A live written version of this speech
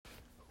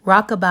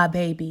Rock-a-bye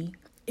baby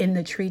in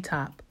the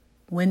treetop.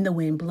 When the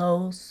wind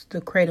blows, the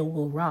cradle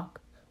will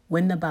rock.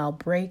 When the bough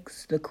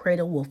breaks, the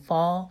cradle will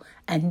fall,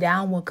 and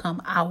down will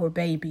come our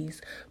babies,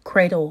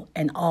 cradle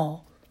and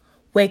all.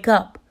 Wake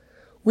up.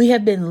 We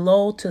have been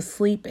lulled to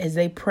sleep as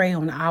they prey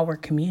on our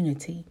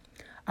community.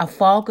 A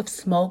fog of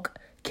smoke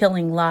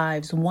killing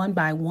lives one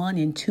by one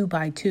and two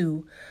by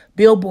two.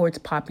 Billboards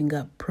popping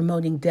up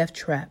promoting death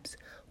traps.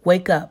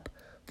 Wake up.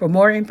 For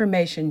more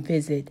information,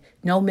 visit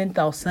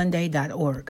nomentholsunday.org.